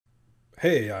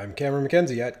Hey, I'm Cameron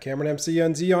McKenzie at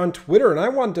CameronMCNZ on Twitter, and I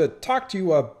wanted to talk to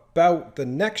you about the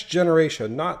next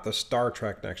generation, not the Star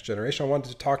Trek next generation. I wanted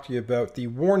to talk to you about the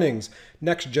Warnings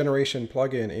next generation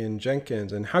plugin in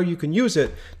Jenkins and how you can use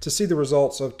it to see the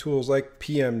results of tools like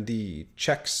PMD,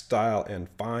 Checkstyle,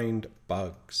 and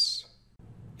FindBugs.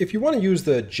 If you want to use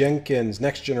the Jenkins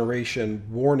next generation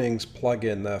warnings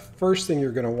plugin, the first thing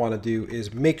you're going to want to do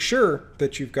is make sure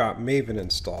that you've got Maven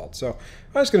installed. So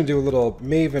I'm just going to do a little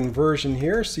Maven version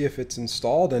here, see if it's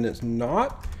installed, and it's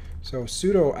not. So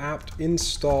sudo apt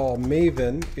install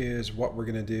Maven is what we're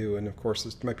going to do. And of course,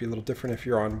 this might be a little different if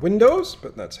you're on Windows,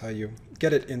 but that's how you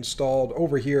get it installed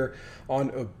over here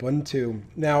on Ubuntu.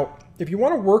 Now, if you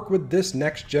want to work with this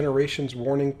next generation's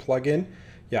warning plugin,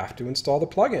 you have to install the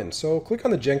plugin. So click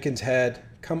on the Jenkins head,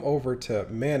 come over to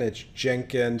Manage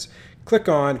Jenkins, click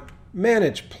on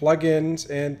Manage Plugins,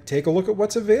 and take a look at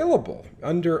what's available.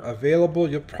 Under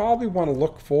Available, you'll probably want to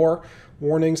look for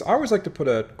warnings. I always like to put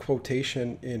a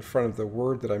quotation in front of the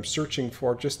word that I'm searching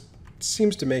for. Just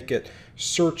seems to make it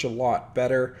search a lot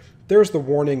better. There's the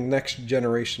Warning Next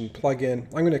Generation plugin.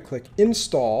 I'm going to click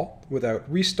Install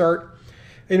without restart.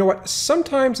 You know what,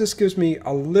 sometimes this gives me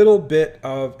a little bit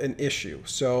of an issue.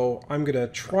 So I'm going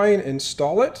to try and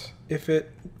install it. If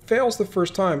it fails the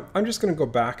first time, I'm just going to go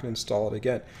back and install it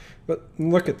again. But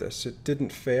look at this, it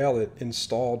didn't fail, it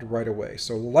installed right away.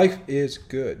 So life is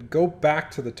good. Go back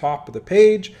to the top of the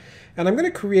page, and I'm going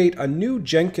to create a new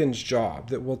Jenkins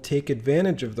job that will take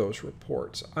advantage of those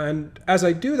reports. And as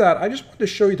I do that, I just want to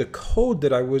show you the code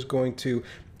that I was going to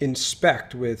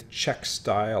inspect with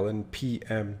Checkstyle and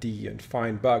PMD and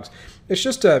FindBugs. It's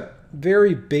just a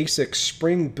very basic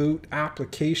Spring Boot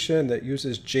application that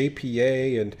uses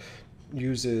JPA and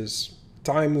uses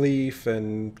Timeleaf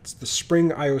and the Spring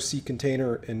IOC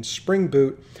container in Spring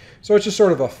Boot. So it's just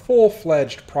sort of a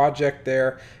full-fledged project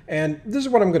there. And this is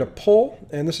what I'm going to pull,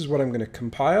 and this is what I'm going to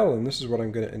compile, and this is what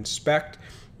I'm going to inspect.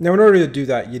 Now, in order to do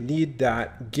that, you need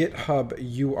that GitHub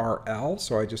URL.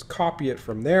 So I just copy it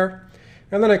from there.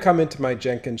 And then I come into my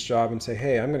Jenkins job and say,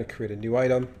 hey, I'm going to create a new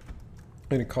item. I'm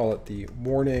going to call it the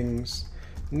Warnings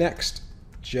Next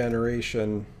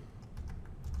Generation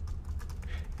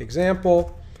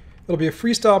Example. It'll be a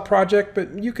freestyle project,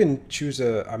 but you can choose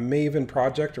a Maven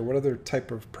project or what other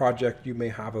type of project you may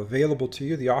have available to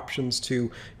you. The options to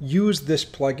use this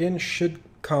plugin should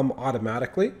come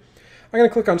automatically. I'm going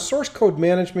to click on Source Code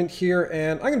Management here,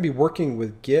 and I'm going to be working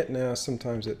with Git. Now,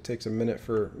 sometimes it takes a minute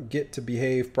for Git to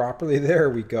behave properly. There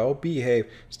we go, behave.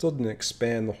 Still didn't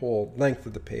expand the whole length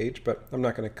of the page, but I'm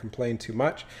not going to complain too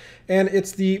much. And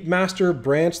it's the master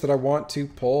branch that I want to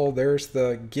pull. There's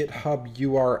the GitHub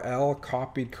URL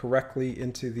copied correctly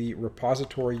into the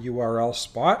repository URL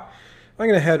spot. I'm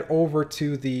going to head over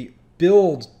to the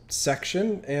build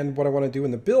section, and what I want to do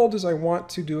in the build is I want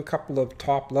to do a couple of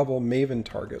top level Maven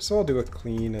targets. So I'll do a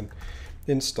clean and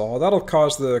install. That'll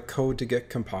cause the code to get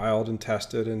compiled and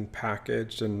tested and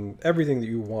packaged and everything that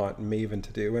you want Maven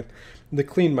to do. And the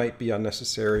clean might be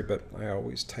unnecessary, but I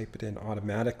always type it in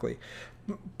automatically.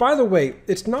 By the way,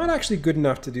 it's not actually good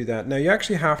enough to do that. Now you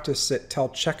actually have to tell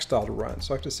Checkstyle to run.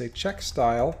 So I have to say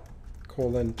Checkstyle :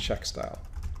 Checkstyle.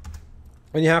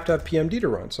 And you have to have PMD to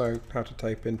run. So I have to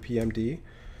type in PMD :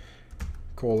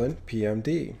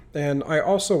 PMD. And I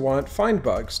also want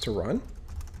FindBugs to run.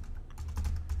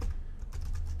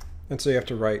 And so you have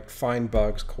to write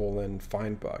FindBugs :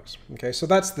 FindBugs. Okay, so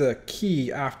that's the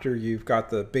key after you've got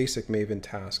the basic Maven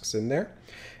tasks in there.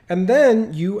 And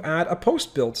then you add a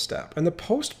post-build step. And the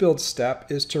post-build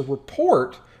step is to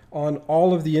report on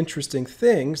all of the interesting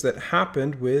things that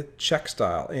happened with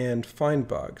Checkstyle and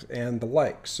FindBugs and the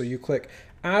like. So you click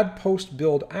Add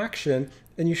Post-Build Action,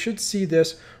 and you should see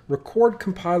this Record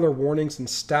Compiler Warnings and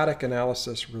Static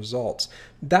Analysis Results.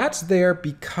 That's there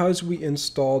because we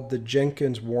installed the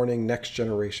Jenkins Warning Next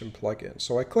Generation plugin.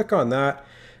 So I click on that,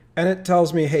 and it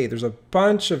tells me, hey, there's a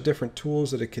bunch of different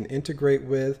tools that it can integrate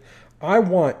with. I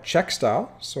want Checkstyle,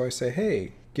 so I say,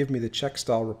 hey, give me the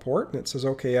Checkstyle report, and it says,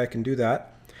 okay, I can do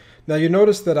that. Now you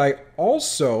notice that I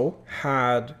also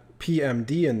had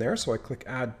PMD in there, so I click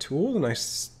Add Tool, and I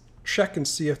check and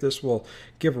see if this will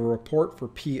give a report for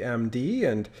PMD,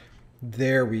 and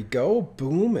there we go.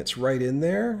 Boom, it's right in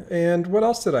there. And what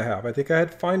else did I have? I think I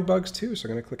had FindBugs too, so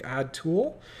I'm going to click Add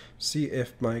Tool, see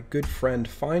if my good friend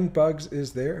FindBugs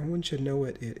is there, and wouldn't you know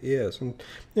it, it is. And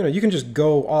you know, you can just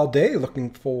go all day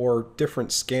looking for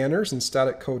different scanners and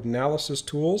static code analysis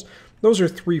tools. Those are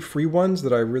 3 free ones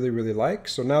that I really like.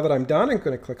 So now that I'm done, I'm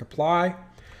going to click Apply,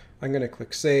 I'm going to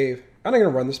click Save, and I'm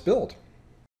going to run this build.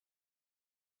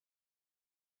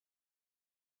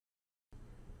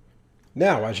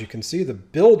 Now, as you can see, the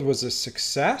build was a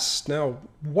success. Now,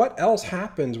 what else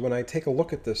happens when I take a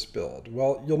look at this build?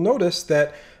 Well, you'll notice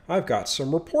that I've got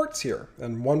some reports here,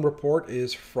 and one report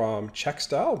is from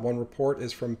Checkstyle, one report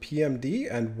is from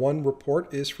PMD, and one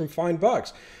report is from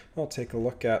FindBugs. I'll take a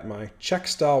look at my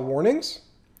Checkstyle warnings.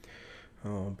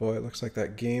 Oh boy, it looks like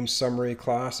that game summary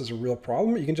class is a real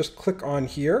problem. You can just click on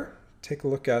here, take a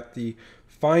look at the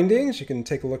findings. You can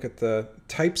take a look at the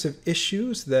types of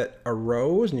issues that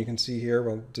arose, and you can see here,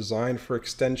 well, design for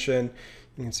extension.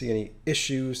 You can see any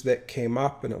issues that came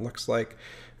up, and it looks like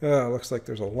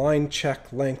there's a line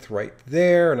check length right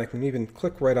there, and I can even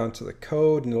click right onto the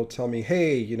code, and it'll tell me,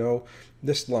 hey, you know,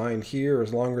 this line here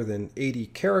is longer than 80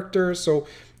 characters. So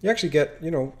you actually get, you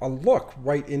know, a look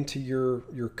right into your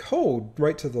code,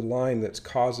 right to the line that's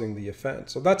causing the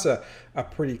offense. So that's a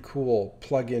pretty cool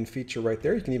plug-in feature right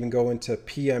there. You can even go into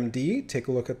PMD, take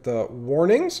a look at the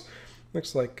warnings.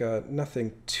 Looks like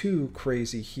nothing too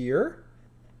crazy here.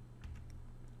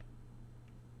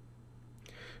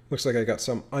 Looks like I got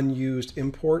some unused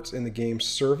imports in the game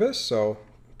service, so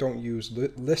don't use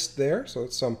list there. So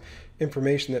it's some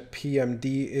information that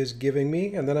PMD is giving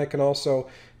me. And then I can also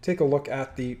take a look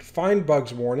at the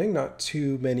FindBugs warning. Not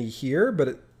too many here, but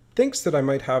it thinks that I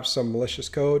might have some malicious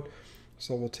code.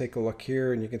 So we'll take a look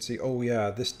here, and you can see, oh yeah,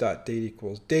 this date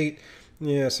equals date.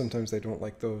 Yeah, sometimes they don't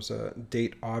like those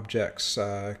date objects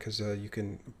because you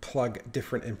can plug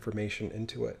different information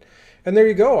into it. And there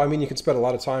you go. I mean, you can spend a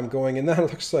lot of time going in that.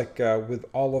 It looks like with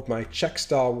all of my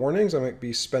Checkstyle warnings, I might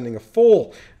be spending a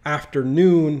full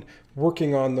afternoon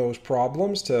working on those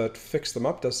problems to fix them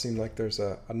up. Does seem like there's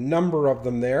a number of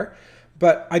them there,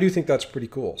 but I do think that's pretty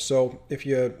cool. So if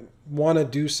you want to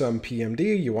do some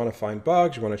PMD, you want to find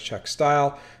bugs, you want to check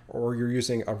style, or you're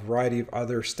using a variety of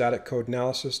other static code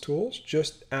analysis tools,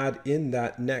 just add in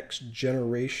that next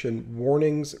generation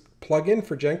warnings plugin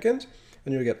for Jenkins,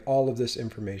 and you'll get all of this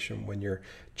information when your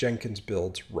Jenkins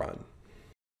builds run.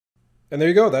 And there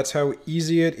you go. That's how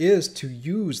easy it is to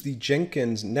use the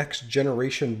Jenkins Next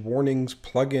Generation Warnings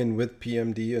plugin with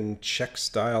PMD and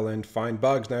Checkstyle and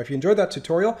FindBugs. Now, if you enjoyed that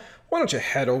tutorial, why don't you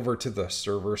head over to the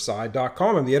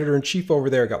serverside.com. I'm the editor-in-chief over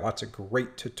there. Got lots of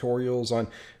great tutorials on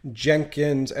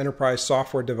Jenkins, enterprise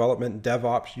software development,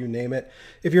 DevOps, you name it.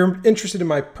 If you're interested in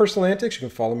my personal antics, you can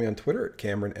follow me on Twitter at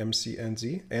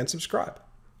CameronMCNZ and subscribe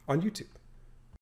on YouTube.